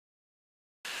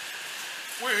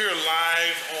We're here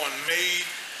live on May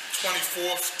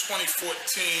 24th,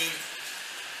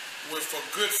 2014 with a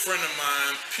good friend of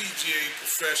mine, PGA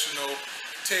professional,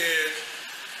 Ted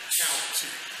Countee.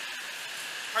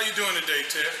 How you doing today,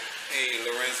 Ted? Hey,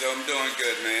 Lorenzo, I'm doing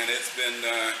good, man. It's been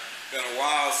a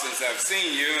while since I've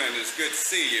seen you, and it's good to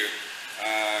see you.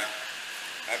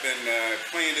 I've been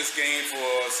playing this game for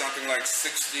something like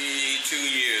 62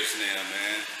 years now,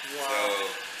 man. Wow.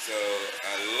 So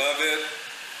I love it.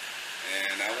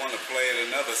 And I want to play it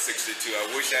another 62. I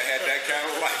wish I had that kind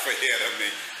of life ahead of me.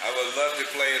 I would love to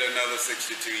play it another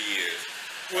 62 years.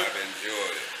 I've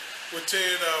enjoyed it. Well,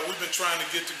 Ted, we've been trying to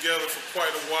get together for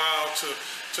quite a while to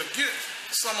get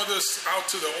some of this out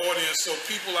to the audience so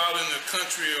people out in the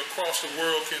country across the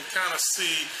world can kind of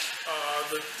see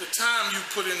the time you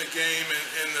put in the game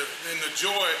and the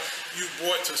joy you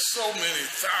brought to so many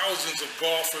thousands of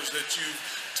golfers that you've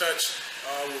touched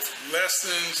with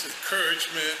lessons,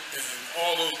 encouragement, and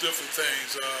all those different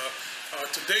things.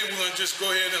 Today we're going to just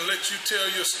go ahead and let you tell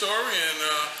your story,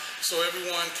 and so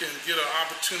everyone can get an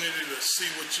opportunity to see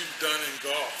what you've done in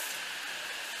golf.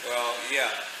 Well,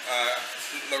 yeah.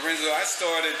 Lorenzo, I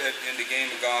started in the game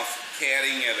of golf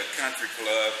caddying at a country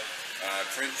club,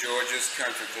 Prince George's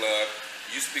Country Club.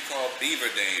 It used to be called Beaver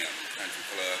Dam Country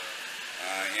Club.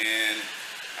 And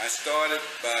I started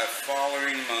by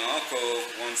following my uncle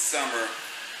one summer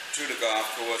to the golf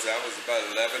course. I was about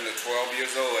 11 to 12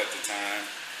 years old at the time,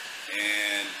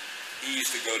 and he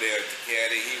used to go there to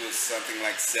caddy. He was something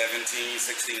like 16, 17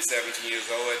 years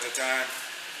old at the time.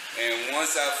 And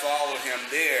once I followed him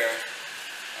there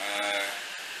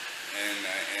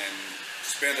and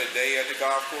spent a day at the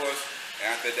golf course,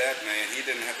 after that, man, he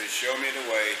didn't have to show me the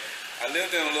way. I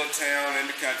lived in a little town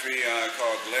in the country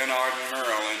called Glenarden,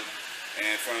 Maryland.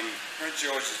 And from Prince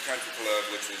George's Country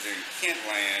Club, which was in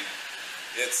Kentland,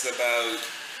 it's about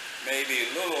maybe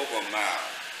a little over a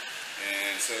mile.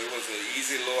 And so it was an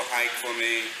easy little hike for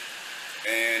me.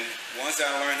 And once I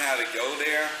learned how to go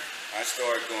there, I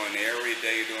started going every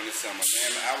day during the summer.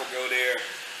 Man, I would go there,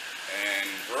 and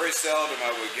very seldom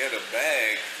I would get a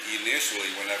bag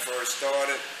initially when I first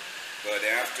started. But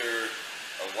after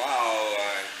a while,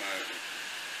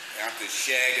 after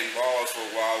shagging balls for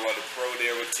a while the pro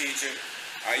there was teaching,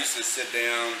 I used to sit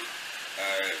down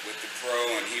with the pro,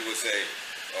 and he would say,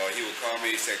 or he would call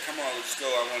me, he'd say, "Come on, let's go,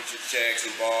 I want you to shag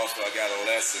some balls, so I got a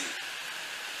lesson."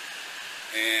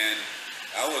 And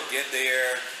I would get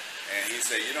there, and he'd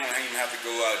say, "You don't even have to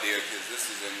go out there, because this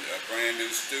is a brand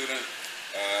new student.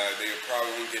 They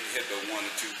probably won't get hit by 1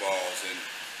 or 2 balls."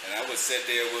 And I would sit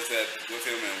there with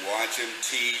him and watch him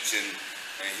teach, and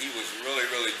he was really,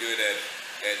 really good at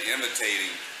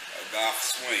imitating a golf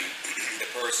swing, the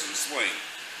person's swing.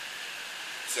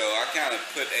 So I kind of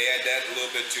add that a little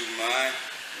bit to my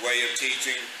way of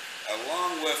teaching,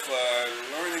 along with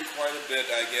learning quite a bit,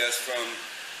 I guess, from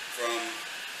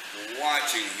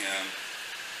watching him.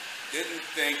 Didn't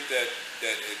think that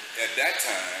at that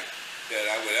time that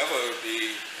I would ever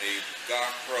be a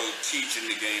golf pro teaching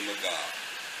the game of golf.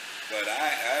 But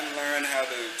I learned how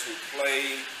to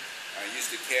play. I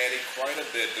used to caddy quite a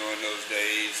bit during those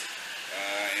days,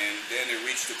 and then it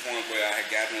reached the point where I had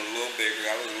gotten a little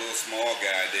bigger. I was a little small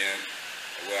guy then,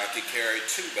 where I could carry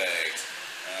 2 bags,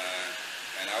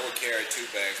 and I would carry 2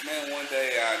 bags. Man, one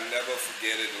day I'll never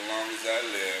forget it as long as I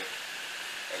live.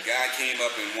 A guy came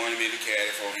up and wanted me to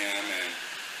caddy for him, and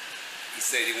he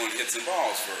said he wanted to hit some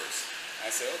balls first.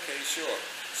 I said, "Okay, sure."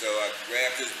 So I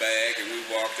grabbed his bag, and we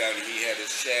walked out, and he had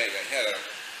his shag. I had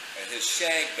his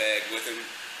shag bag with him.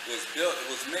 It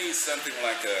was made something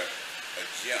like a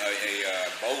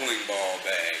bowling ball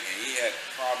bag, and he had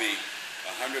probably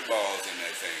 100 balls in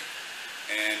that thing.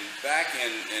 And back in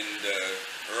the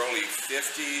early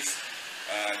 50s,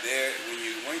 when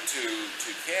you went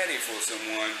to caddy for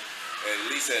someone, at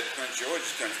least at Prince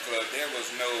George's Country Club, there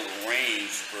was no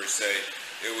range per se.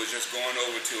 It was just going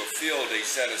over to a field they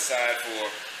set aside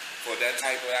for that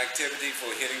type of activity,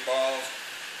 for hitting balls,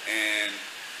 and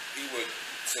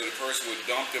so the person would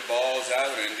dump the balls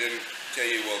out and then tell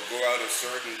you, well, go out a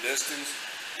certain distance,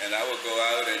 and I would go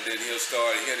out, and then he'll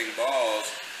start hitting balls,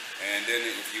 and then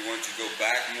if you want to go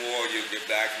back more, you'll go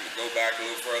back a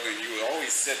little further, and you would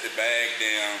always set the bag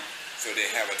down so they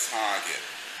have a target.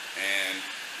 And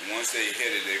once they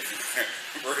hit it, they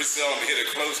very seldom hit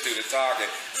it close to the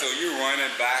target. So you're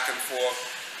running back and forth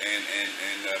and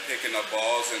picking up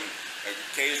balls, and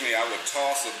occasionally I would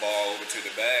toss a ball over to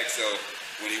the bag, so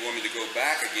when he wanted me to go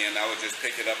back again, I would just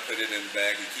pick it up, put it in the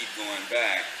bag, and keep going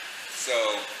back. So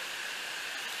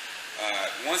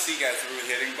once he got through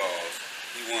hitting balls,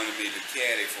 he wanted me to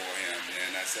caddy for him,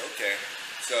 and I said, okay.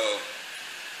 So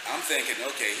I'm thinking,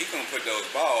 okay, he's going to put those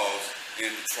balls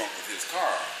in the trunk of his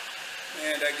car.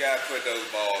 Man, that guy put those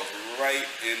balls right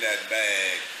in that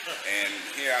bag. And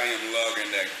here I am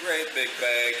lugging that great big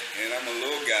bag, and I'm a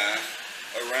little guy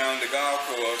around the golf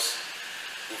course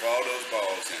with all those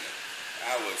balls in it.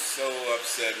 I was so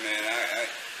upset, man.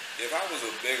 If I was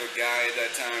a bigger guy at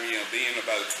that time, you know, being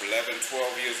about 11,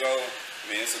 12 years old, I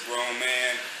mean, it's a grown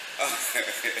man.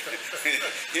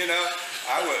 You know,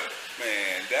 I would,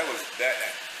 man, that was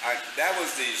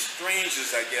the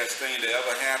strangest, I guess, thing that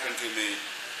ever happened to me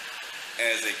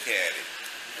as a caddy,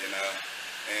 you know.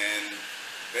 And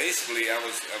basically, I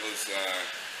was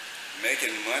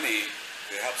making money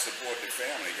to help support the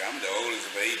family. I'm the oldest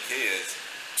of 8 kids,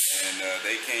 and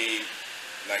they came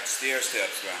like stair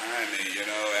steps behind me, you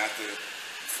know. After the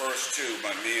first 2,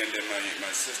 me and then my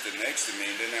sister next to me,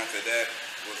 and then after that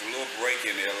was a little break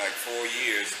in there, like 4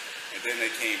 years, and then they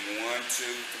came 1, 2,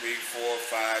 3, 4,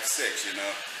 5, 6, you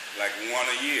know, like 1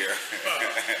 a year.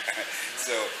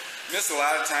 So missed a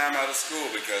lot of time out of school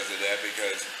because of that,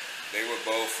 because they were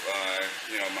both,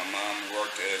 you know, my mom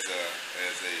worked as a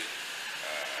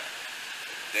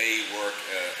day work,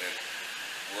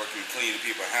 working cleaning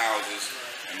people's houses,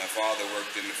 and my father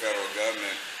worked in the federal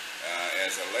government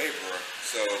as a laborer.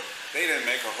 So they didn't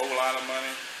make a whole lot of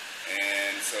money,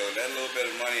 and so that little bit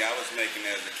of money I was making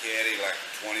as a caddy, like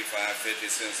 25, 50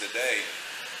 cents a day,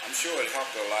 I'm sure it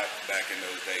helped a lot back in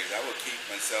those days. I would keep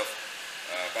myself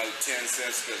about 10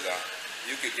 cents, because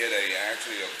you could get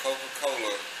actually a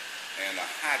Coca-Cola and a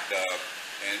hot dog,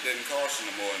 and it didn't cost you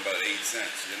no more than about 8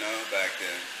 cents, you know, back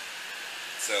then.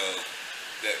 So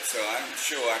I'm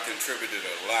sure I contributed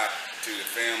a lot to the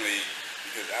family,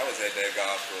 because I was at that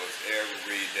golf course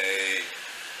every day,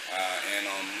 and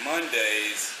on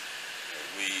Mondays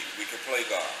we could play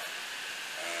golf.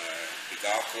 The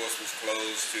golf course was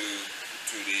closed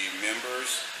to the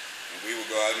members, and we would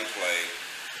go out and play,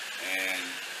 and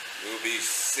there would be 6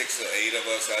 or 8 of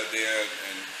us out there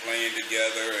and playing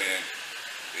together. And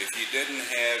if you didn't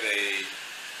have a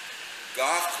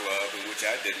golf club, in which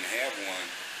I didn't have one,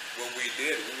 what we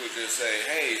did, we would just say,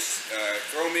 hey,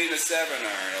 throw me the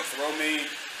 7-iron, or throw me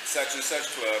such and such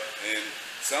club, and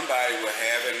somebody would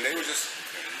have it, and they would just,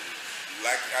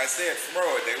 like I said, throw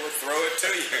it. They would throw it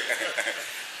to you.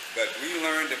 But we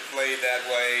learned to play that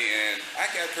way, and I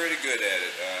got pretty good at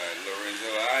it,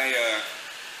 Lorenzo. I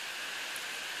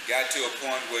got to a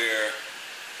point where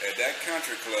at that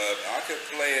country club, I could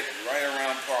play it right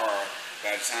around par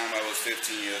by the time I was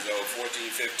 15 years old, 14,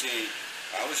 15.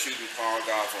 I was shooting par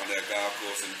golf on that golf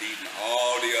course and beating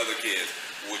all the other kids,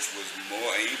 which was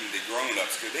more, even the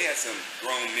grown-ups, because they had some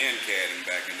grown men caddying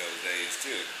back in those days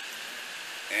too.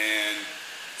 And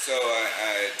so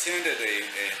I attended a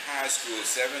high school,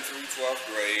 7th through 12th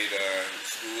grade.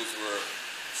 Schools were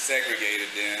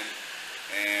segregated then,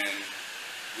 and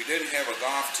we didn't have a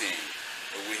golf team,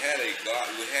 but we had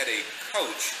a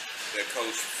coach that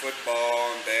coached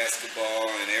football and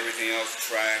basketball and everything else,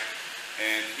 track,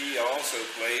 and he also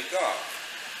played golf.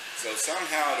 So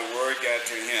somehow the word got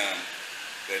to him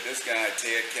that this guy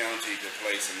Ted Countee could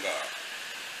play some golf.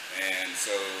 And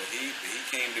so he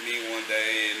came to me one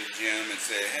day in the gym and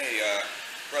said, hey,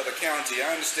 Brother Countee,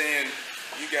 I understand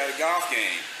you got a golf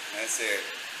game. And I said,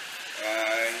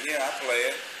 yeah, I play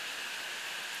it.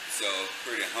 So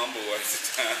pretty humble at the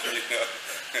time, you know,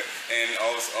 and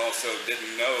also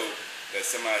didn't know that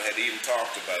somebody had even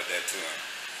talked about that to him.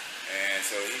 And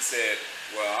so he said,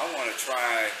 well, I want to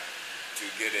try to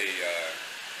get a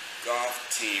golf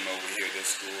team over here at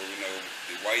this school. You know,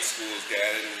 the white schools got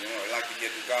it, and, you know, I'd like to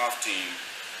get the golf team.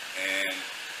 And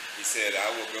he said, I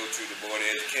will go to the Board of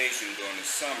Education during the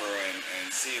summer and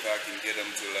see if I can get them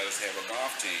to let us have a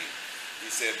golf team. He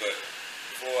said, but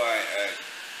before I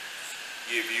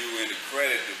give you any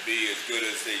credit to be as good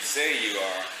as they say you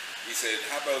are, he said,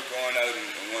 how about going out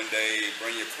and one day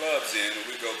bring your clubs in and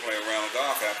we go play a round of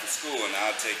golf after school, and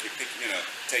I'll take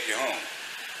you home.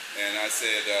 And I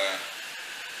said,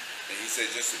 and he said,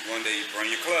 just one day you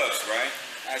bring your clubs, right?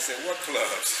 I said, what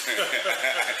clubs?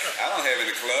 I don't have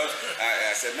any clubs.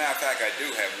 I said, matter of fact, I do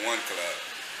have one club.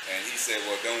 And he said,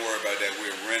 well, don't worry about that,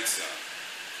 we'll rent some.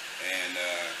 And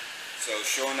so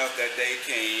sure enough, that day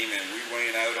came, and we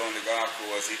went out on the golf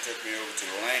course. He took me over to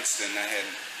Langston. I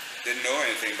didn't know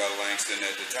anything about Langston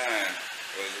at the time.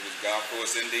 It was golf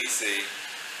course in D.C.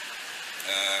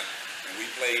 And we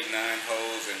played 9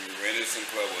 holes, and we rented some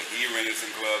clubs. Well, he rented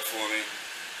some clubs for me.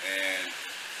 And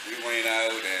we went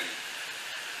out, and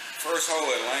first hole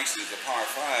at Langston is a par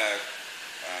 5.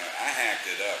 I hacked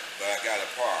it up, but I got a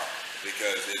par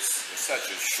because it's such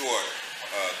a short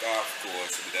golf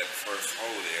course with that first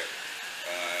hole there.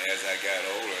 As I got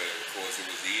older, of course, it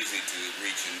was easy to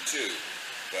reach into.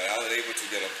 But I was able to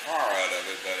get a par out of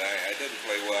it, but I didn't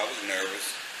play well. I was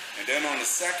nervous. And then on the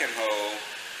second hole,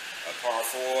 a par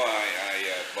 4,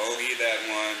 I bogeyed that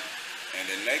one. And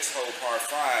the next hole, par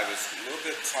 5, is a little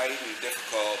bit tight and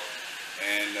difficult.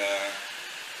 And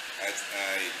I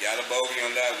got a bogey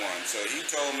on that one. So he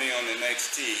told me on the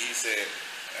next tee, he said,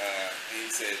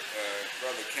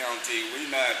 Brother Countee, we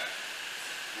not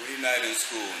in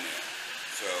school now.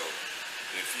 So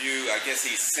if you, I guess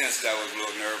he sensed I was a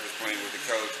little nervous playing with the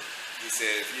coach. He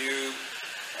said, if you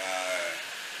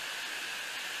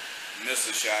miss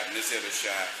a shot, mishit a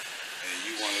shot, and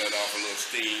you want to let off a little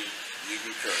steam, you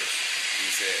can curse. He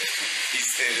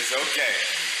said it's okay.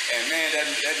 And man,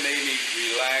 that made me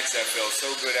relax. I felt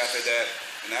so good after that.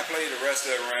 And I played the rest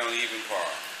of the round even par.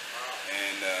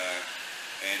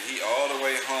 And he all the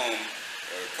way home,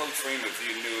 Coach Freeman, if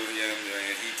you knew him,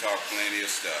 he talked plenty of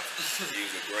stuff. He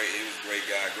was a great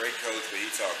guy, great coach, but he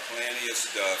talked plenty of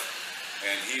stuff.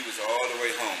 And he was all the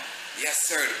way home. Yes,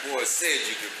 sir, the boy said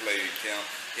you could play, Count.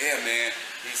 Yeah, man.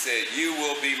 He said, you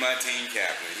will be my team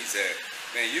captain. He said,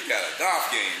 man, you got a golf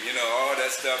game, you know, all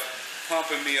that stuff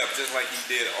pumping me up just like he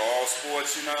did all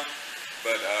sports, you know.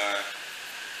 But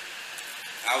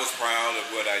I was proud of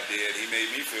what I did. He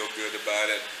made me feel good about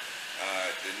it.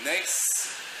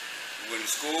 When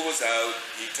school was out,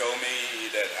 he told me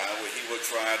that he would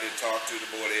try to talk to the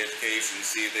Board of Education and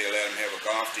see if they'll let him have a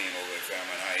golf team over at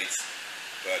Fairmont Heights.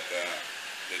 But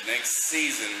the next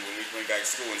season, when we went back to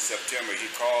school in September, he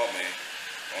called me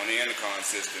on the intercom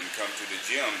system to come to the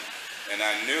gym. And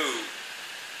I knew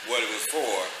what it was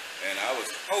for, and I was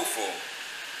hopeful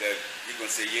that he was going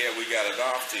to say, yeah, we got a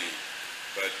golf team.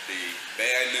 But the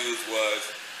bad news was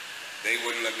they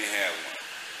wouldn't let me have one.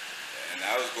 And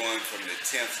I was going from the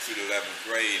 10th to the 11th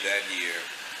grade that year.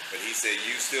 But he said,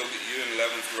 you're in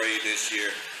 11th grade this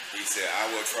year. He said,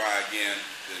 I will try again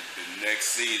the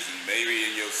next season. Maybe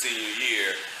in your senior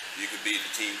year, you could be the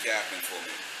team captain for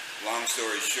me. Long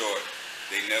story short,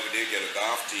 they never did get a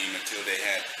golf team until they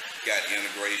got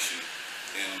integration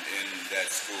in that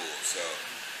school. So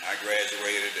I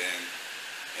graduated,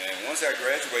 and once I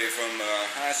graduated from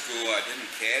high school, I didn't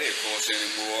caddy, of course,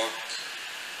 anymore.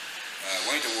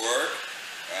 Went to work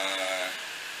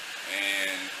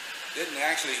and didn't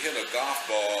actually hit a golf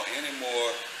ball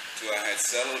anymore till I had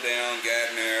settled down,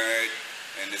 got married,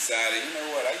 and decided, you know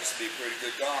what, I used to be a pretty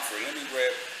good golfer. Let me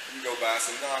go buy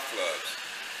some golf clubs.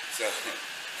 So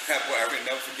I will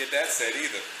never forget that set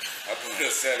either. I bought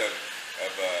a set of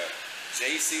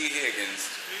J.C. Higgins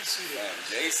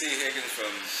from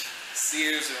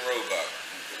Sears and Roebuck,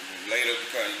 later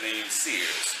became named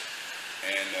Sears,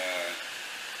 and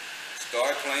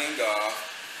started playing golf.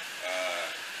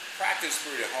 Practiced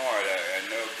pretty hard. I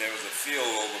know there was a field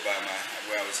over by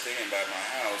where I was staying by my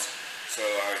house, so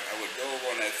I would go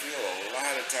over on that field a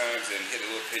lot of times and hit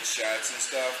little pitch shots and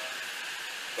stuff.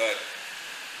 But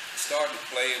started to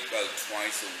play about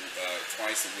twice a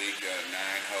week, 9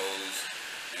 holes,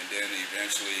 and then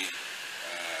eventually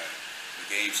the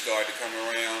game started to come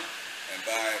around. And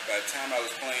by the time I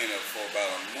was playing for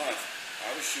about a month, I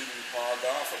was shooting par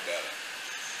golf or better.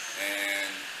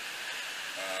 And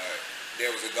there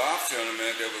was a golf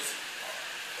tournament. There was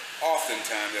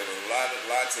oftentimes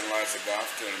lots and lots of golf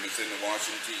tournaments in the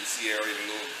Washington D.C. area, the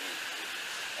little,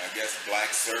 I guess,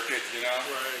 black circuit, you know.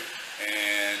 Right.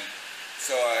 And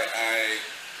so I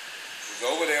was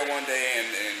over there one day,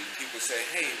 and people say,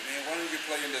 "Hey, man, why don't you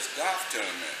play in this golf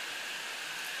tournament?"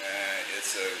 It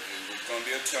was going to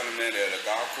be a tournament at a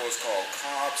golf course called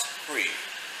Cobb's Creek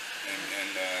in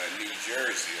New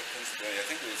Jersey or Pennsylvania. I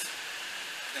think it was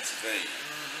Pennsylvania.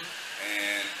 Mm-hmm.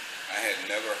 And I had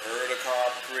never heard of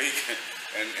Cobb Creek,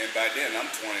 and by then I'm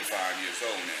 25 years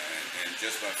old now, and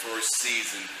just my first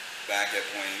season back at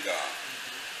playing golf.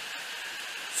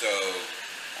 Mm-hmm. So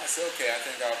I said, okay, I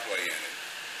think I'll play in it.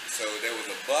 So there was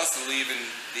a bus leaving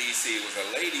D.C. It was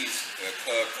a ladies'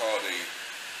 club called I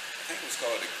think it was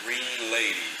called the Green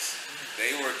Ladies.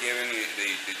 They were giving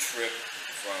the trip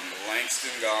from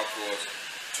Langston Golf Course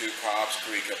to Cobb's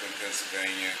Creek up in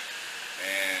Pennsylvania,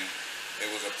 and it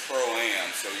was a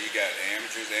pro-am, so you got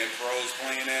amateurs and pros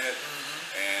playing in it.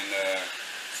 Mm-hmm. And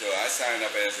so I signed up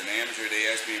as an amateur. They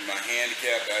asked me my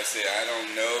handicap. I said, I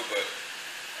don't know, but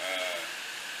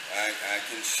I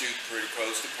can shoot pretty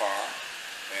close to par.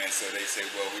 And so they said,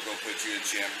 well, we're going to put you in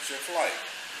championship flight.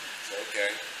 So,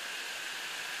 okay.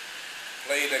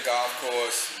 Played the golf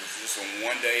course. It was just a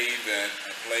one-day event.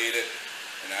 I played it,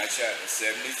 and I shot a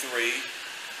 73.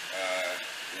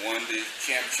 Won the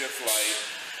championship flight.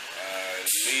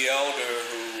 Lee Elder,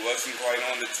 who wasn't quite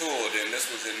on the tour then, this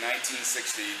was in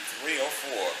 1963 or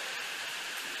 4,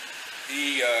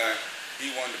 he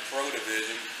won the pro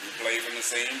division. We played from the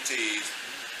same tees,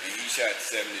 and he shot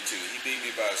 72. He beat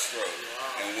me by a stroke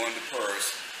and won the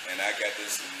purse. And I got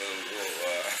this little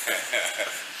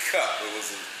cup. It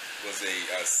was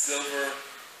a silver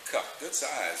cup, good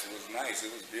size. It was nice.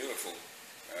 It was beautiful.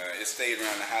 It stayed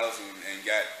around the house and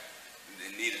it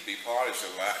needed to be polished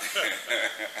a lot.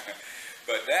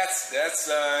 But that's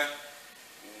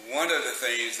one of the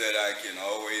things that I can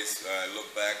always look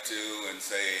back to and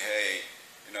say, hey,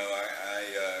 you know,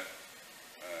 I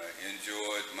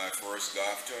enjoyed my first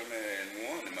golf tournament and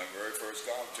won in my very first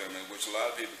golf tournament, which a lot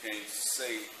of people can't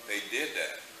say they did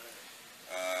that.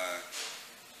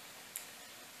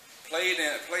 Played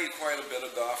quite a bit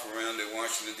of golf around the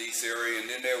Washington, D.C. area, and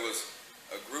then there was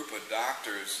a group of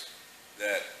doctors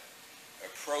that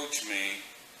approached me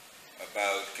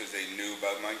because they knew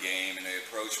about my game, and they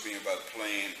approached me about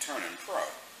turning pro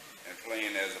and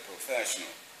playing as a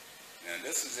professional. And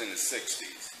this is in the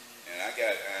 60s. And I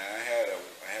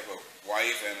have a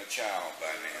wife and a child by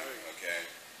now, okay?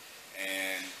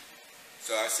 And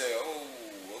so I said, oh,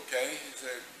 okay. He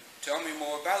said, tell me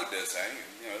more about this.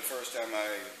 The first time I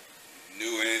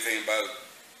knew anything about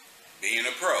being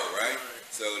a pro, right?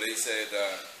 So they said,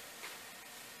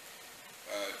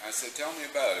 I said, tell me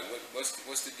about it.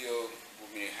 What's the deal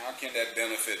with me? How can that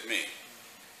benefit me?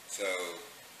 So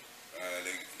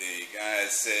the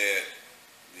guys said,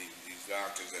 these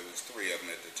doctors, there was 3 of them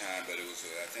at the time, but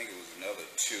I think it was another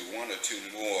 1 or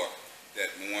 2 more that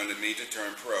wanted me to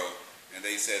turn pro, and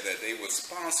they said that they would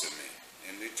sponsor me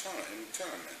in the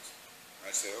tournaments.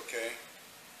 I said, okay,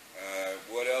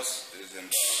 what else is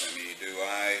involved? I mean, do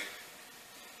I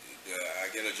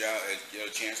get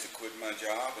a chance to quit my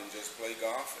job and just play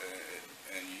golf,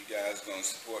 and you guys gonna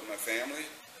support my family?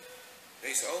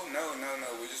 They said, oh, no,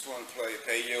 we just want to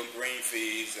pay your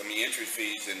entry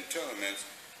fees in tournaments,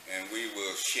 and we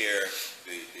will share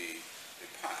the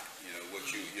pot,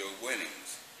 your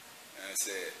winnings. And I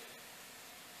said,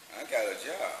 I got a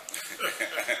job,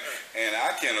 and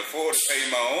I can afford to pay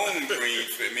my own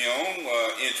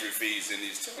entry fees in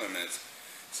these tournaments.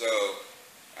 So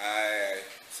I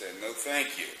said, no,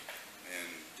 thank you, and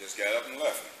just got up and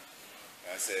left them.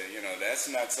 I said, that's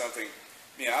not something.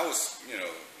 I was,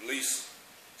 at least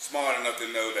smart enough to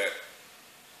know that.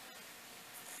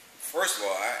 First of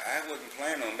all, I wasn't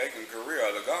planning on making a career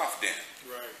out of golf then.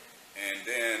 Right. And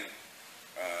then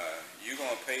you're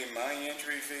going to pay my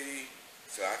entry fee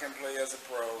so I can play as a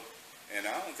pro. And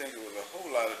I don't think it was a whole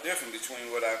lot of difference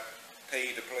between what I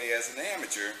paid to play as an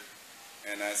amateur.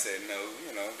 And I said, no,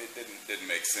 it didn't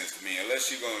make sense to me.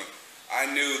 Unless I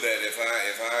knew that if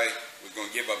I was going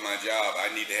to give up my job,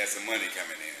 I need to have some money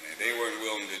coming in. And they weren't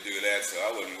willing to do that, so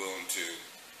I wasn't willing to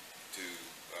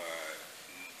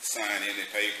sign any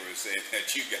papers saying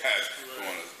that you guys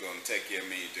going to take care of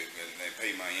me and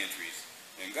pay my entries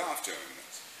in golf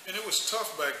tournaments. And it was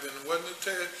tough back then, wasn't it,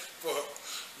 Ted, for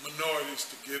minorities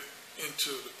to get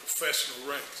into the professional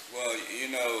ranks? Well,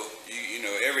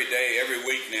 every day, every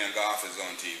week now, golf is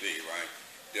on TV, right?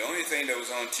 The only thing that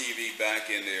was on TV back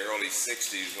in the early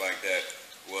 '60s like that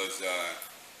was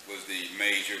the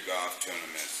major golf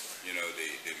tournaments. The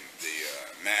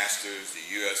Masters, the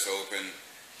U.S. Open.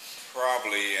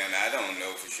 Probably, and I don't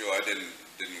know for sure. I didn't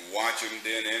watch them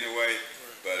then anyway,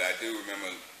 but I do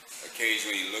remember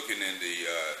occasionally looking in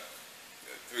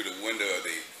through the window of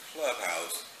the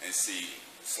clubhouse and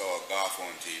saw golf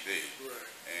on TV.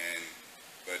 Right.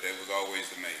 But there was always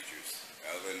the majors.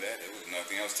 Other than that, there was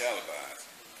nothing else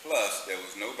televised. Plus, there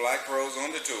was no black pros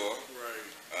on the tour. Right.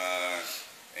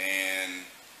 And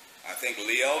I think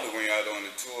Lee Elder went out on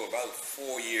the tour about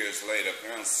 4 years later,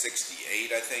 around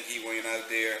 '68. I think he went out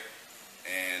there.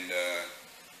 And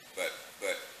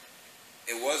but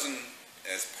it wasn't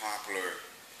as popular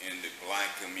in the black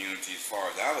community as far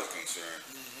as I was concerned.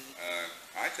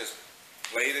 I just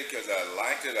played it because I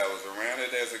liked it. I was around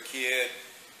it as a kid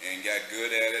and got good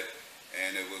at it,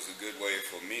 and it was a good way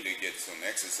for me to get some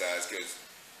exercise. Because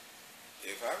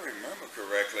if I remember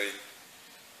correctly,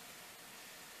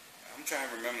 I'm trying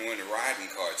to remember when the riding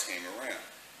carts came around.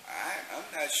 I'm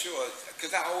not sure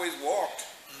because I always walked.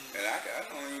 And I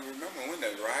don't even remember when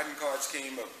the riding carts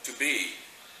came up to be,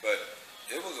 but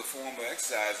it was a form of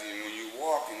exercise. When you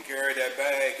walk and carry that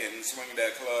bag and swing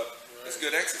that club, it's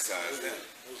good exercise then.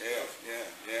 Yeah.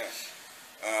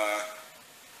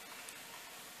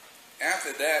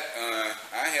 After that,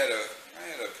 I had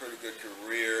a pretty good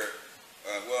career.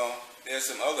 Well, there's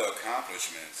some other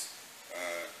accomplishments.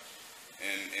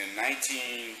 In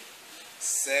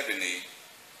 1970,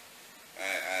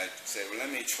 I said, well,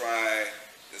 let me try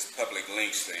this public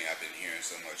links thing I've been hearing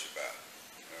so much about.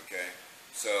 Okay,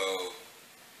 so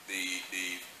the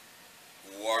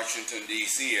Washington,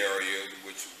 D.C. area,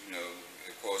 which, you know,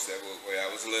 of course, that was where I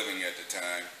was living at the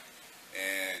time,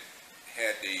 and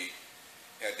had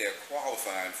their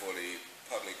qualifying for the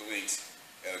public links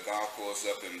at a golf course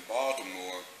up in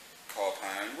Baltimore called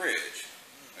Pine Ridge.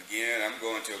 Again, I'm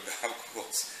going to a golf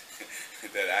course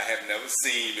that I have never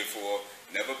seen before,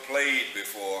 never played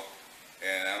before,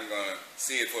 and I'm going to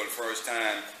see it for the first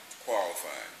time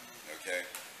qualifying, okay?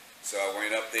 So I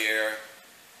went up there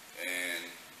and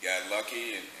got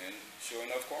lucky and sure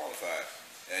enough qualified.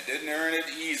 I didn't earn it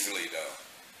easily though.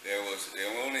 There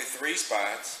were only 3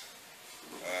 spots,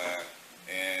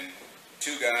 and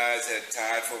 2 guys had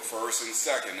tied for first and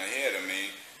second ahead of me,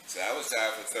 so I was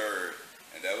tied for third,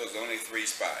 and that was only 3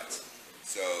 spots.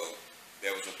 So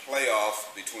there was a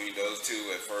playoff between those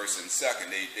 2 at first and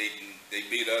second. They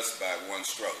beat us by 1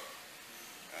 stroke,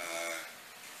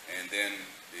 and then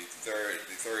the third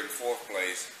and fourth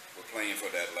place were playing for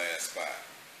that last spot,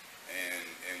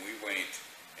 and we went,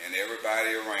 and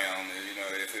everybody around, you know,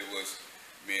 if it was,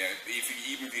 man,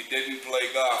 even if you didn't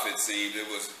play golf, it seemed it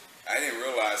was. I didn't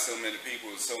realize so many people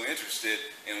were so interested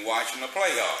in watching the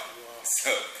playoff. Wow.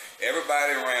 So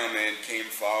everybody around, man, came to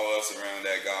follow us around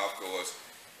that golf course,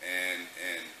 and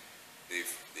the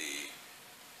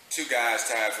 2 guys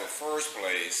tied for first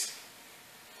place.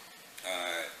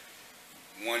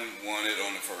 One won it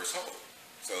on the first hole,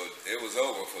 so it was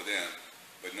over for them.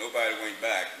 But nobody went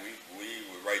back. We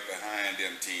were right behind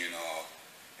them teeing off,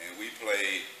 and we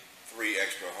played 3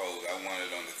 extra holes. I won it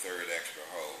on the 3rd extra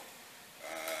hole.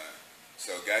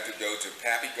 So got to go to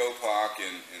Pappy-Go Park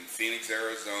in Phoenix,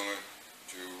 Arizona,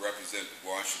 to represent the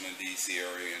Washington, D.C.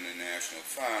 area in the national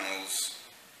finals.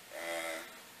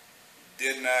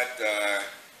 Did not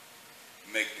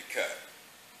make the cut,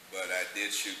 but I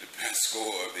did shoot the best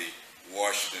score of the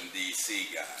Washington,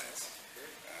 D.C. guys.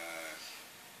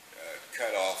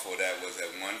 Cutoff for that was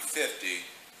at 150,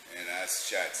 and I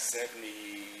shot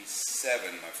 77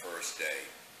 my first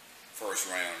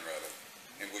round rather,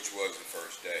 and which was the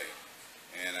first day.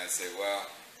 And I said, well,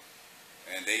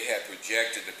 and they had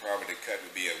projected the probably cut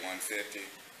would be at 150.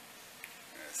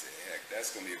 And I said, heck,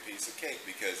 that's going to be a piece of cake,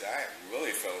 because I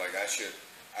really felt like I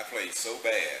played so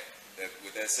bad that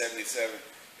with that 77,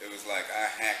 it was like I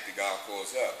hacked the golf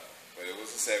course up. But it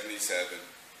was a 77,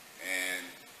 and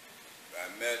I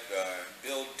met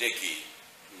Bill Dickey,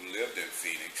 who lived in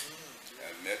Phoenix.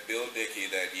 I met Bill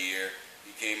Dickey that year.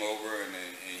 He came over and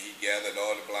he gathered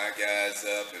all the black guys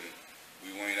up, and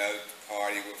we went out to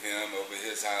party with him over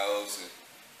his house, and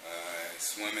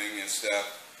swimming and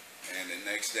stuff. And the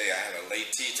next day I had a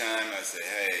late tee time. I said,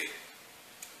 hey,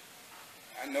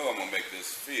 I know I'm going to make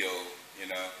this field, you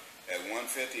know. At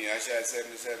 150, I shot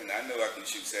 77. I know I can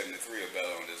shoot 73 or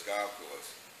better on this golf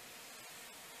course.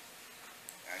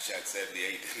 I shot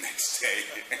 78 the next day.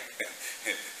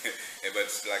 But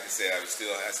like I said, I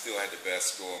still had the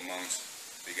best score amongst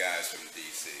the guys from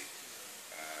DC.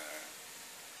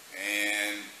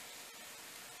 And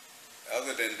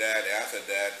other than that, after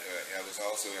that, I was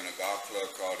also in a golf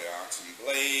club called the Oxen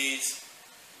Blades.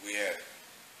 We had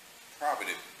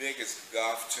probably the biggest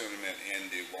golf tournament in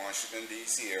the Washington,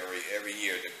 D.C. area every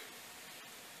year.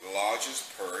 The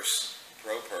largest purse,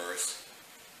 pro purse,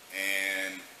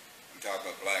 and I'm talking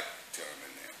about black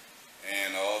tournament now.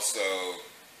 And also,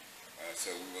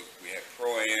 so we had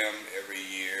Pro-Am every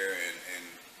year, and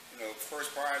you know,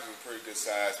 first prize was pretty good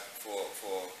size for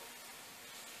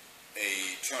a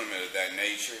tournament of that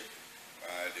nature.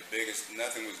 The biggest,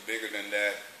 nothing was bigger than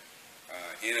that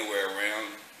anywhere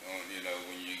around. You know,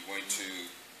 when you went to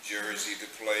Jersey to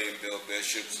play in Bill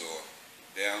Bishop's, or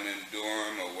down in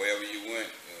Durham, or wherever you went,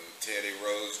 Teddy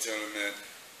Rose tournament,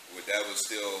 that was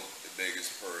still the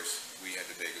biggest purse. We had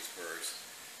the biggest purse.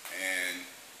 And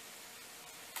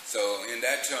so in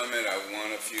that tournament, I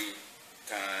won a few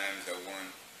times. I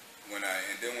won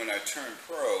and then when I turned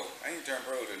pro, I didn't turn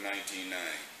pro till 1990.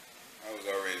 I was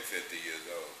already 50 years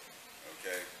old,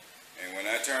 okay? And when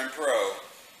I turned pro,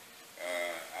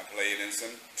 I played in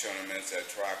some tournaments. I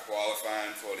tried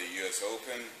qualifying for the U.S.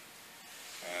 Open.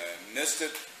 Missed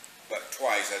it, but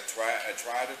twice. I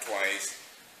tried it twice.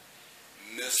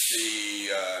 Missed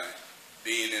the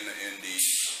being in the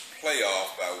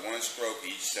playoff by 1 stroke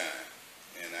each time.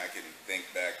 And I can think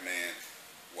back, man,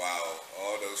 wow,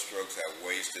 all those strokes I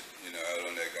wasted, you know, out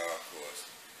on that golf course.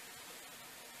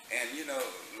 And you know,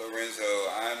 Lorenzo,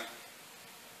 I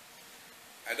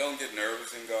don't get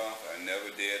nervous in golf. I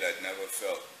never did. I never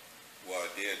felt, well, I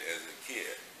did as a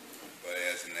kid, but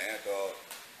as an adult,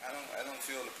 I don't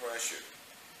feel the pressure.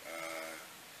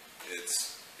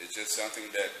 It's just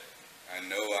something that I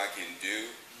know I can do.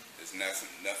 There's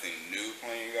nothing new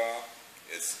playing golf.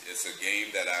 It's a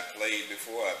game that I played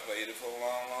before. I played it for a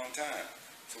long, long time.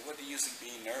 So what do you see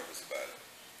being nervous about it?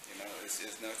 You know, it's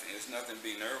nothing. It's nothing to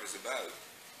be nervous about it.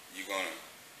 You can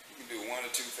do one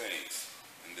or two things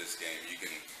in this game. You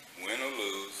can win or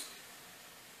lose.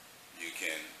 You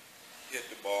can hit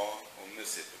the ball or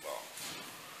miss hit the ball.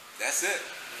 That's it.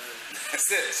 That's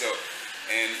it. So,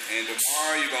 and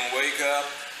tomorrow you're gonna wake up.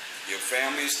 Your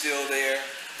family's still there.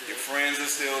 Your friends are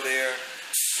still there.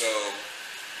 So,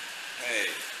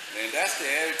 hey, and that's the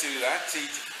attitude I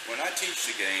teach. When I teach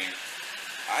the game,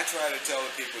 I try to tell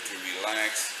the people to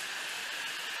relax.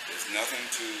 There's nothing.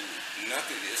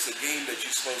 It's a game that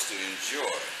you're supposed to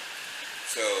enjoy.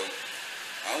 So,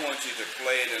 I want you to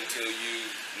play it until you're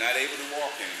not able to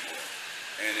walk anymore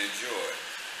and enjoy it.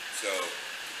 So,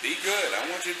 be good. I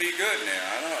want you to be good now.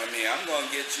 I'm going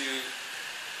to get you.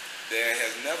 There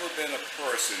has never been a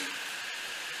person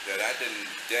that I didn't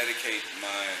dedicate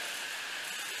my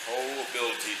whole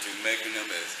ability to making them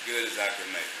as good as I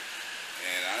could make them.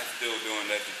 And I'm still doing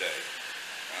that today.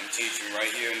 I'm teaching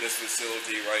right here in this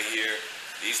facility right here,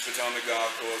 East Potomac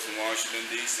Golf Course in Washington,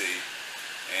 D.C.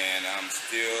 And I'm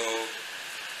still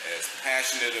as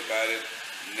passionate about it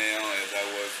now as I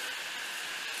was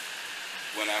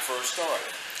when I first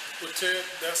started. Well, Ted,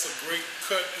 that's a great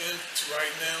cut in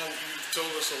right now. You've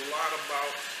told us a lot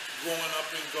about growing up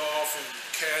in golf and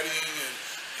caddying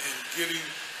and getting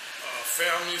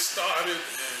families started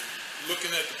and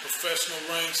looking at the professional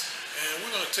ranks. And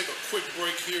we're going to take a quick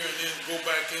break here and then go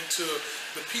back into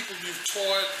the people you've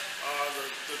taught,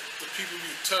 the people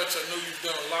you've touched. I know you've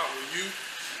done a lot with youth,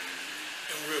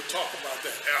 and we'll talk about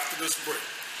that after this break.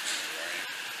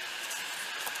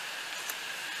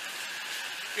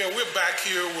 Yeah, we're back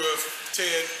here with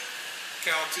Ted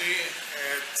Countee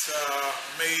at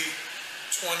May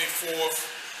 24th,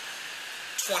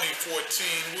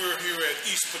 2014. We're here at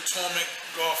East Potomac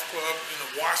Golf Club in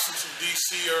the Washington,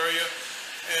 D.C. area.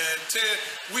 And Ted,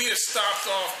 we had stopped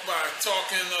off by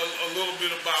talking a little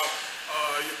bit about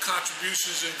your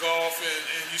contributions in golf,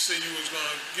 and you said you was going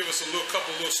to give us a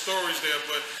couple little stories there,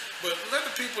 but let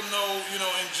the people know,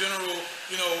 in general,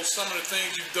 some of the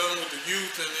things you've done with the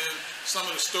youth and then some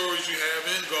of the stories you have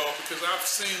in golf, because I've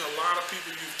seen a lot of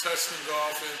people you've touched in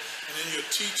golf and in your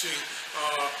teaching,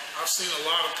 I've seen a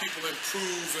lot of people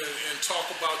improve and talk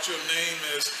about your name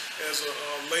as a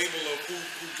label of who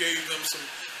gave them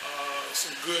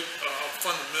some good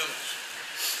fundamentals.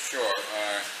 Sure.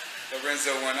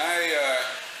 Lorenzo, when I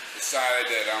decided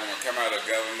that I'm going to come out of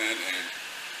government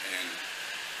and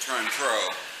turn pro,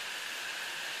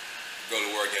 go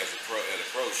to work as at a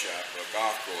pro shop, a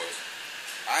golf course,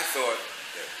 I thought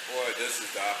that, boy, this is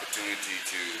the opportunity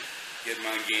to get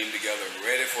my game together,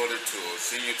 ready for the tour,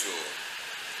 senior tour,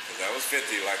 because I was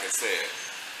 50, like I said.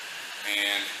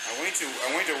 And I went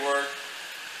to work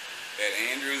at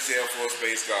Andrews Air Force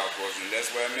Base Golf Course, and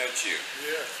that's where I met you.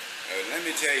 Yeah. Let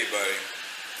me tell you, buddy,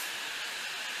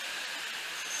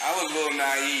 I was a little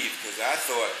naive because I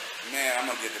thought, man, I'm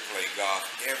going to get to play golf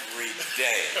every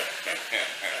day.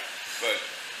 But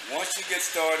once you get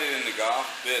started in the golf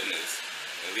business,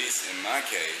 at least in my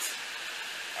case,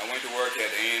 I went to work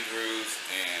at Andrews,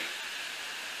 and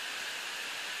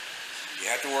you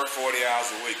have to work 40 hours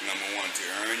a week, number one, to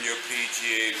earn your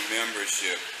PGA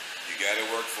membership. You got to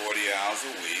work 40 hours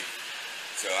a week.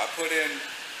 So I put in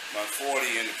my 40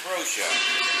 in the pro shop.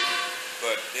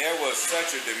 But there was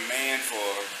such a demand for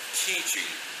teaching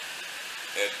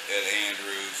at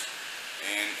Andrews.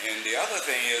 And the other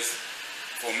thing is,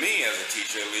 for me as a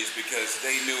teacher at least, because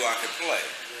they knew I could play.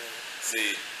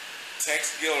 See,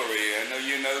 Tex Guillory, I know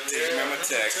you know Tex, remember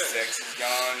Tex. Tex is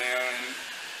gone now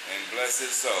and bless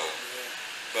his soul.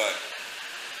 But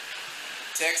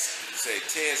Ted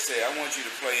said, I want you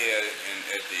to play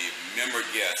at the member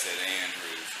guest at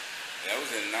Andrews. That was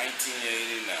in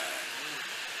 1989,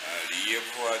 the year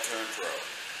before I turned pro.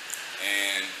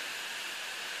 And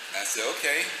I said,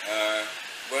 okay,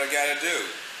 what I got to do?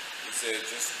 He said,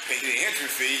 just pay the entry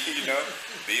fee,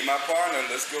 be my partner.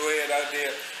 Let's go ahead out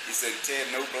there. He said, Ted,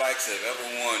 no blacks have ever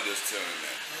won this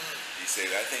tournament. He said,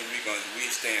 I think we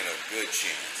stand a good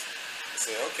chance. I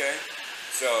said, okay.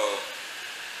 So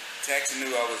Tex knew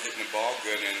I was hitting the ball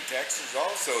good, and Tex was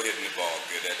also hitting the ball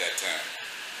good at that time.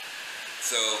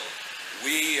 So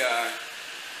we,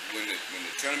 when the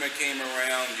tournament came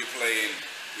around, we playing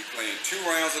 2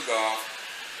 rounds of golf,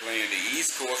 playing the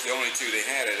East Course, the only 2 they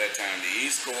had at that time, the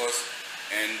East Course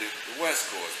and the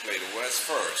West Course. Played the West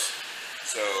first.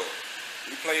 So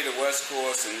we played the West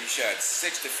Course and we shot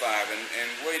 65. And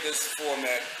the way this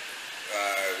format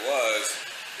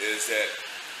is that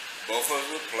both of us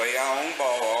would play our own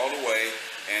ball all the way,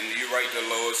 and you write the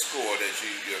lowest score that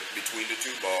you between the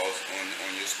two balls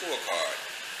on your scorecard.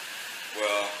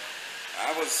 Well, I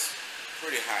was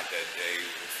pretty hot that day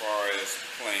as far as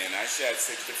playing. I shot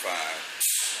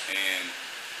 65, and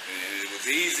it was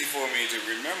easy for me to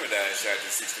remember that I shot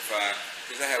the 65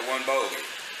 because I had one bogey,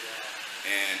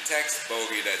 and Tex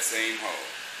bogeyed that same hole,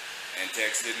 and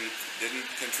Tex didn't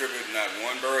contribute not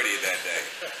one birdie that day,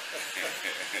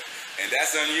 and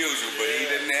that's unusual. But he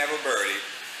didn't have a birdie,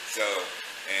 so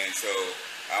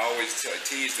I always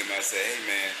teased him. I said, "Hey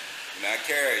man, when I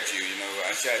carried you,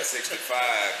 I shot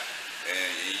 65,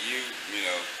 and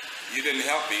you didn't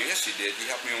help me." "Yes, you did. You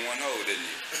helped me on one hole, didn't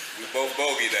you?" We both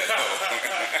bogeyed that hole.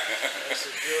 That's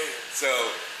a good one. So,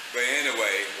 but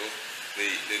anyway,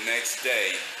 the next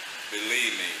day,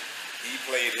 believe me, he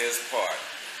played his part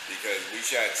because we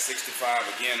shot 65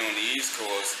 again on the East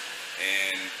Course,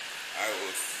 and I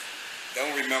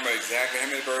don't remember exactly how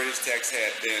many birdies Tex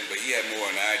had then, but he had more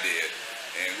than I did,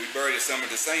 and we birdied some of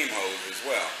the same holes as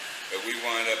well. But we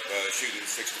wound up shooting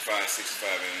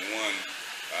 65, and won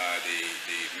the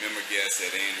member guest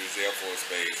at Andrews Air Force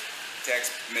Base. Tex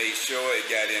made sure it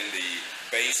got in the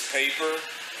base paper.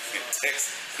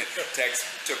 Tex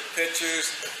took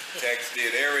pictures. Tex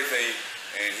did everything,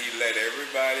 and he let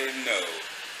everybody know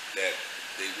that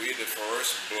we're the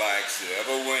first blacks to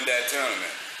ever win that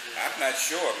tournament. I'm not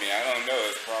sure. I don't know.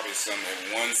 It's probably some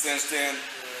that won since then,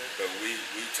 but we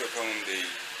took home the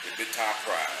top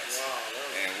prize. Wow.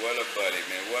 And what a buddy,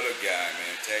 man. What a guy,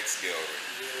 man. Tex Gilbert.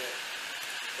 Yeah.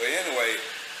 But anyway,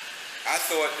 I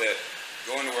thought that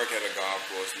going to work at a golf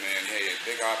course, man, hey, a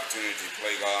big opportunity to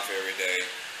play golf every day.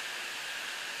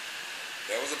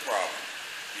 That was a problem.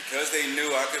 Because they knew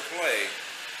I could play,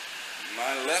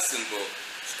 my lesson book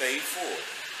stayed full.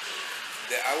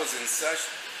 That I was in such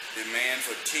demand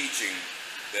for teaching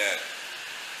that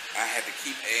I had to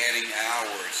keep adding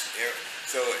hours.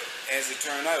 So as it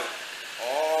turned out,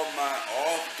 all my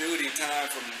off-duty time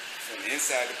from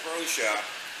inside the pro shop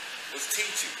was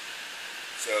teaching.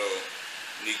 So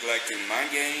neglecting my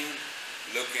game,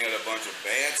 looking at a bunch of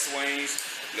bad swings,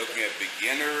 looking at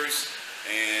beginners,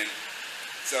 and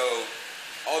so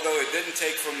although it didn't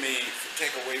take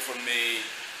away from me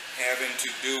having to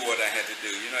do what I had to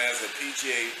do. As a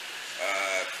PGA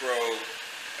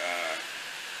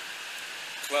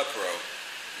club pro,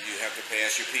 you have to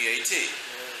pass your PAT.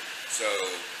 So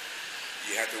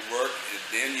you have to work,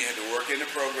 then you had to work in the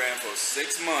program for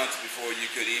 6 months before you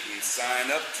could even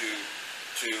sign up to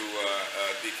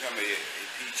become a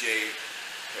PGA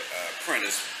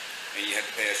apprentice, and you had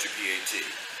to pass your PAT.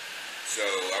 So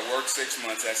I worked 6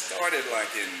 months. I started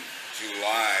like in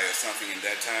July or something in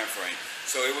that time frame.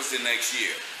 So it was the next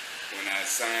year when I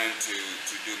signed to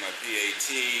do my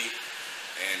PAT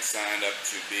and signed up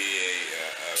to be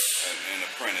an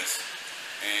apprentice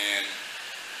and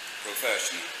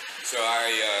professional. So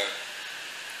I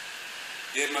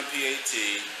did my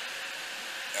PAT.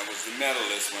 I was the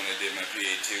medalist when I did my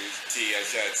PAT. I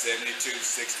shot 72,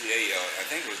 68. I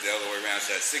think it was the other way around. I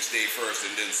shot 68 first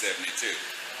and then 72.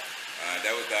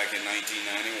 That was back in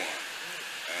 1991.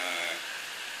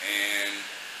 And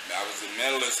I was the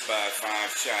medalist by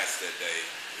 5 shots that day.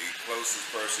 The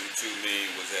closest person to me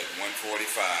was at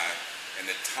 145. And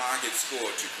the target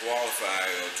score to qualify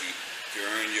or to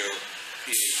earn your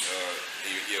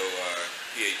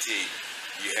PAT,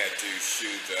 you had to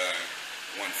shoot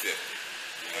 150.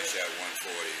 I shot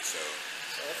 140, so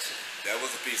that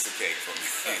was a piece of cake for me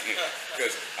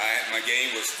because my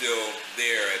game was still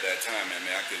there at that time.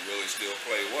 I could really still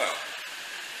play well.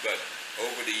 But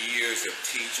over the years of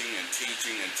teaching, and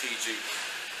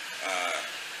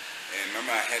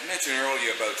remember I had mentioned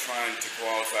earlier about trying to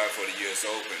qualify for the U.S.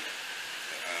 Open,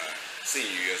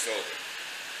 senior U.S. Open,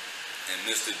 and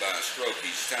missed it by a stroke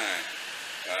each time.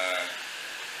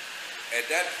 At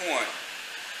that point,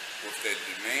 with the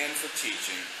demand for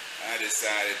teaching, I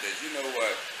decided that, you know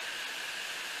what,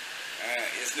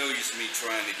 it's no use me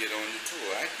trying to get on the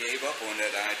tour. I gave up on that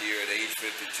idea at age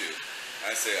 52.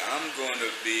 I said, I'm going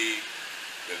to be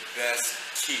the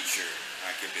best teacher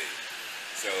I could be.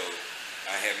 So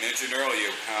I had mentioned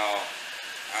earlier how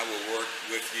I will work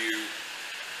with you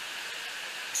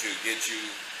to get you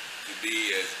to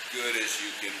be as good as you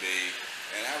can be.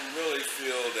 And I really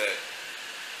feel that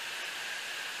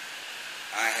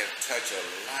I have touched a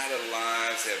lot of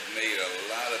lives, have made a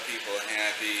lot of people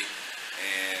happy,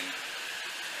 and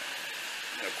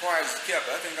quiet as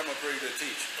kept, I think I'm a pretty good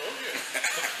teacher. Oh, yeah.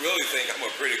 I really think I'm a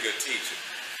pretty good teacher.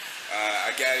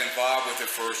 I got involved with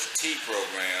the first tee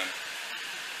program,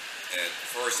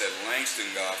 first at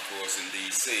Langston Golf Course in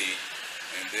D.C.,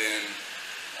 and then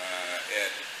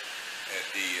at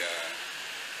the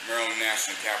Maryland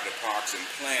National Capital Parks and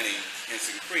planning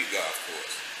Henson Creek Golf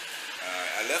Course.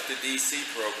 I left the DC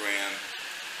program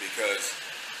because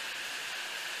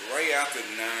right after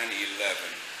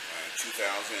 9/11,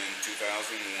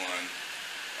 2001,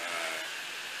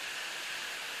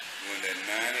 when the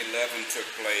 9/11 took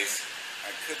place,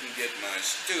 I couldn't get my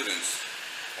students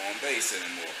on base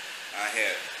anymore. I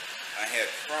had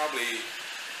probably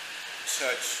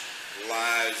touched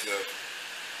lives of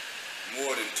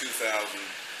more than 2,000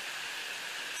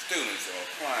 students or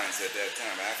clients at that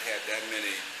time. I've had that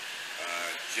many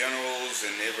generals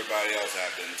and everybody else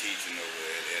I've been teaching over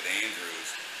at Andrews.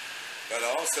 But I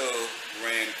also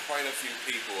ran quite a few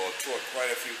people, or taught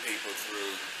quite a few people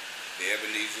through the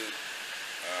Ebenezer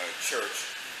Church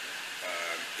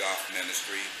golf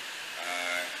ministry.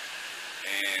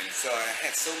 And so I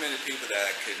had so many people that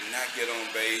I could not get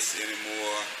on base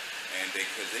anymore, and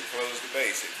because they closed the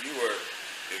base. If you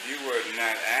were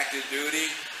not active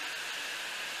duty,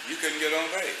 you couldn't get on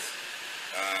base.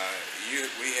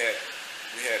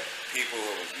 We had people who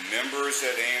were members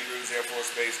at Andrews Air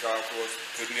Force Base Golf Course,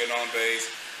 couldn't get on base.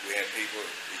 We had people,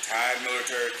 retired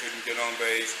military, couldn't get on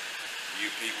base.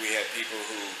 We had people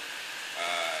who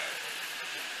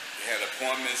had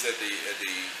appointments at the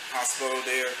hospital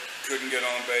there, couldn't get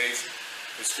on base.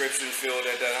 Prescriptions filled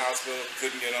at that hospital,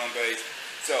 couldn't get on base.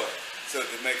 So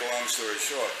to make a long story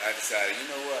short, I decided, you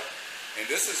know what? And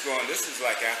this is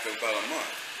like after about a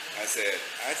month. I said,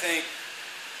 I think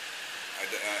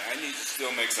I need to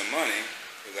still make some money,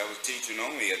 because I was teaching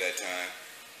only at that time.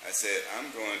 I said,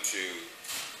 I'm going to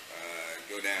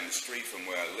go down the street from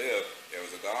where I live. There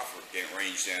was a golf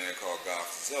range down there called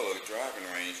Golfzilla, a driving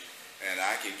range, and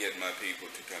I can get my people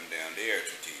to come down there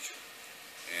to teach them.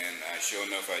 And sure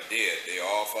enough, I did. They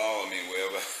all followed me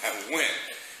wherever I went.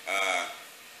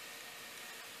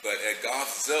 But at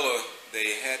Golfzilla,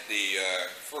 they had the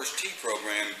first tee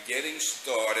program getting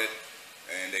started,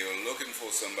 and they were looking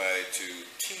for somebody to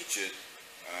teach it.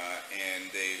 And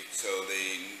so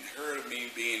they heard of me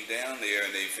being down there,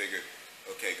 and they figured,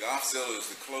 okay, Golfzilla is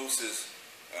the closest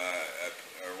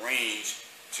range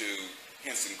to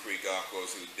Henson Creek Golf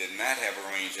Course, who did not have a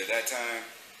range at that time.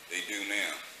 They do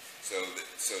now. So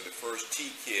the first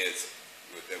tee kids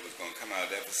that was going to come out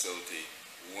of that facility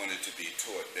wanted to be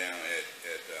taught down at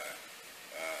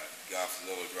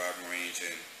Golfzilla driving range,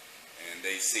 and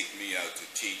they seeked me out to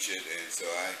teach it. And so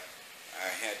I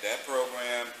had that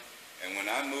program. And when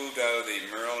I moved out of the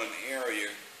Maryland area,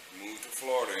 moved to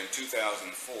Florida in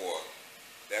 2004,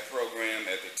 that program,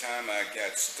 at the time I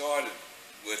got started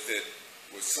with it,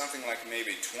 was something like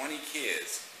maybe 20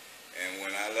 kids. And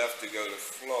when I left to go to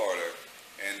Florida,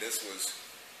 and this was,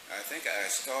 I think I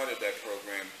started that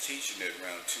program teaching it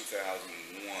around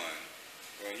 2001.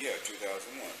 Well, yeah,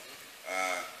 2001.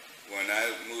 When I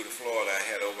moved to Florida, I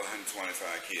had over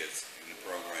 125 kids in the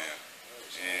program.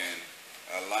 And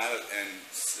a lot of, and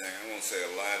I won't say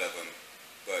a lot of them,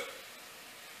 but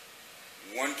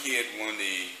one kid won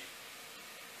the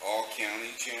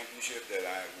all-county championship that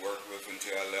I worked with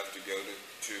until I left to go to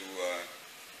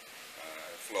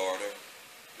Florida.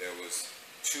 There was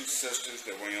two sisters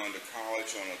that went on to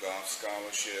college on a golf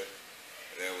scholarship.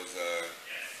 There was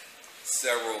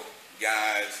several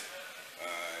guys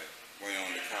went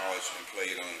on to college and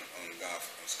played on golf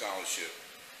scholarship.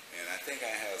 And I think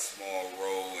I had a small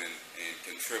role in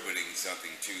contributing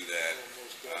something to that,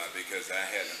 because I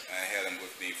had them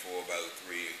with me for about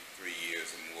three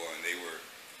years or more, and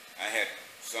I had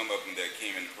some of them that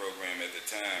came in the program at the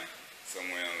time,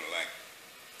 somewhere like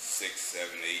 6,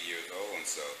 7, 8 years old, and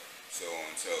so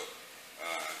on.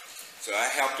 So I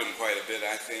helped them quite a bit,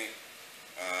 I think.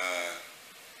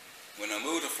 When I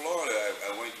moved to Florida,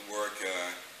 I went to work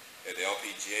at the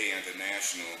LPGA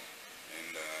International,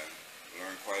 and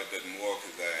learned quite a bit more,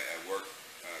 because I worked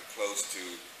close to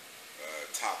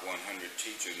top 100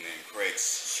 teacher named Craig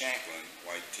Shanklin,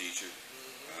 white teacher,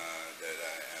 that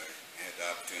I had the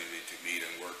opportunity to meet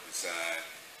and work beside.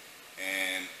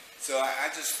 And so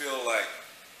I just feel like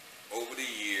over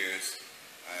the years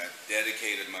I've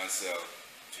dedicated myself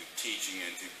to teaching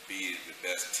and to be the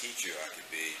best teacher I could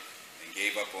be, and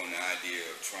gave up on the idea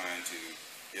of trying to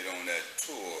get on that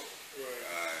tour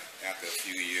after a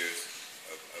few years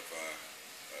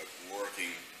of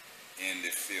working in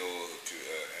the field to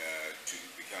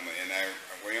become and I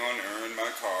went on to earn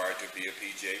my card to be a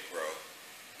PGA Pro,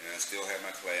 and I still have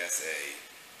my Class A.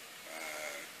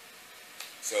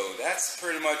 So that's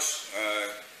pretty much,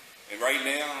 and right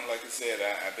now, like I said,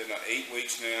 I've been 8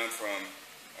 weeks now from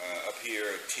up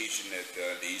here teaching at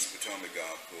the East Potomac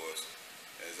Golf Course.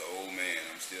 As an old man,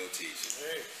 I'm still teaching.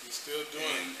 Hey, you're still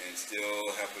doing it. And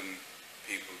still helping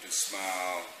people to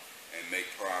smile and make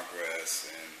progress,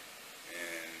 and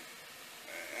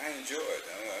I enjoy it.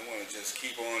 I want to just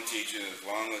keep on teaching as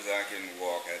long as I can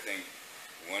walk. I think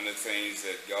one of the things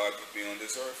that God put me on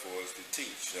this earth for is to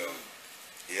teach. So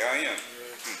here I am.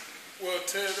 Well,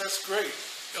 Ted, that's great.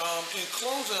 In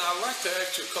closing, I'd like to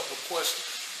ask you a couple of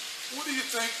questions. What do you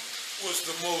think was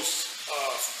the most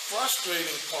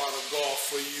frustrating part of golf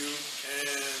for you,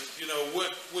 and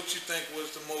what you think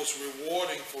was the most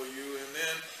rewarding for you? And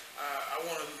then I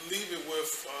want to leave it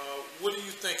with what do you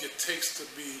think it takes to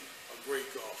be a great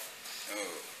golfer?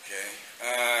 Okay.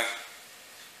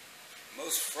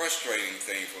 Most frustrating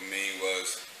thing for me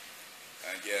was,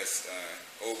 I guess,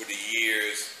 over the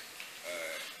years,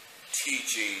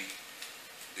 teaching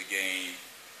the game.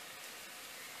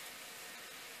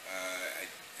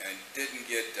 I didn't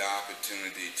get the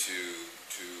opportunity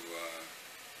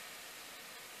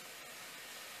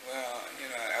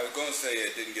I was going to say I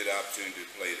didn't get the opportunity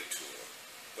to play the tour,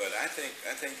 but I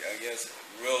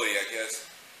guess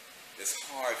it's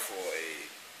hard for a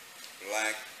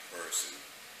black person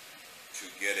to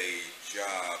get a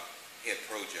job, head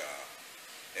pro job,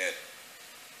 at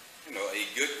a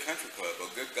good country club, a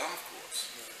good golf course.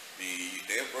 I mean,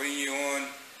 they'll bring you on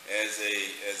as a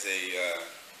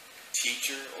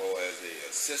teacher or as an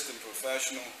assistant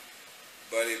professional,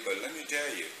 but let me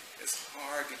tell you, it's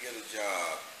hard to get a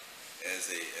job as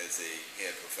a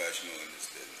head professional in this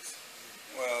business.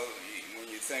 Well, when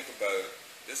you think about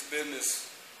this business,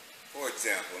 for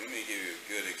example, let me give you a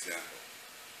good example.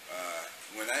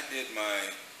 When I did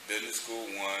my business school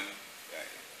one,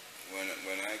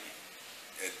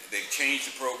 they changed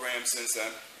the program since I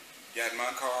got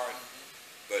my card,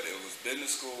 but it was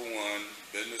business school one,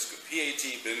 business school, PAT,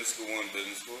 business school one,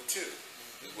 business school two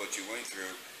is what you went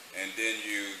through, and then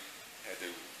you had to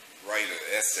write an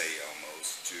essay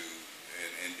almost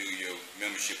and do your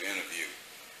membership interview.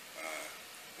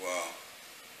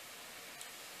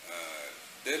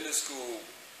 Business school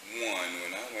one,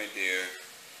 when I went there,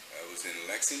 I was in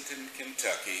Lexington,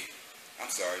 Kentucky.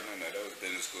 I'm sorry, no, that was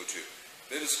business school two.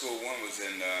 Business school one was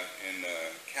in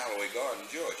Callaway Garden,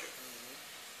 Georgia.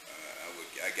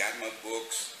 I got my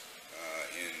books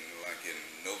in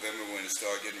November when it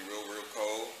started getting real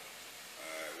cold.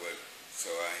 So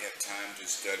I had time to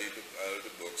study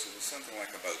the books. It was something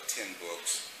like about 10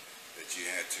 books that you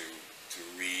had to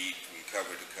read from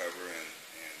cover to cover and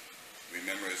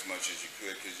remember as much as you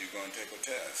could, because you're going to take a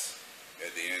test.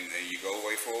 At the end, then you go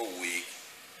away for a week.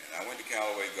 And I went to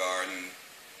Callaway Garden,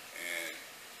 and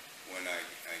when I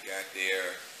got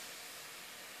there,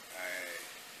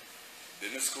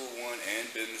 Business School 1 and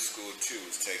Business School 2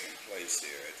 was taking place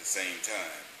there at the same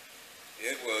time.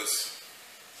 It was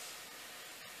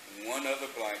one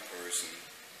other black person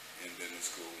in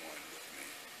Business School 1 with me,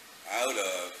 out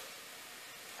of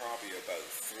probably about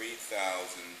 3,000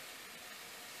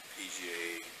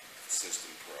 PGA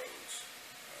assistant pros,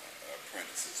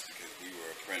 apprentices, because we were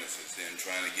apprentices then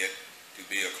trying to get to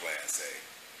be a Class A.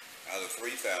 Out of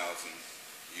 3,000,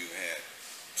 you had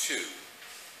 2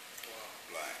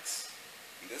 blacks.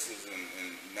 And this is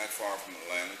not far from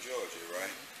Atlanta, Georgia,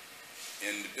 right?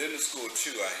 In the Business School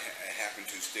 2, I happened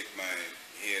to stick my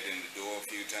head in the door a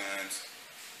few times.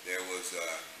 There was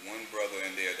one brother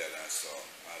in there that I saw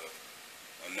out of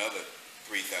another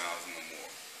 3,000 or more,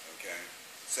 okay?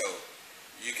 So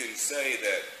you can say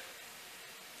that,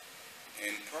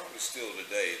 and probably still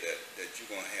today, that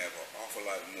you're going to have an awful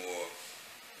lot more,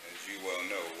 as you well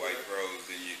know, white pros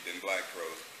than black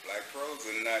pros. Black pros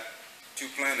are not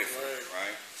too plentiful,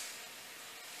 right?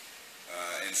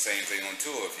 And same thing on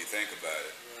tour, if you think about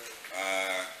it.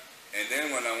 And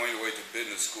then when I went away to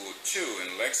Business School 2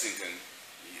 in Lexington,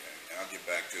 I'll get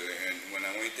back to it, and when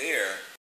I went there,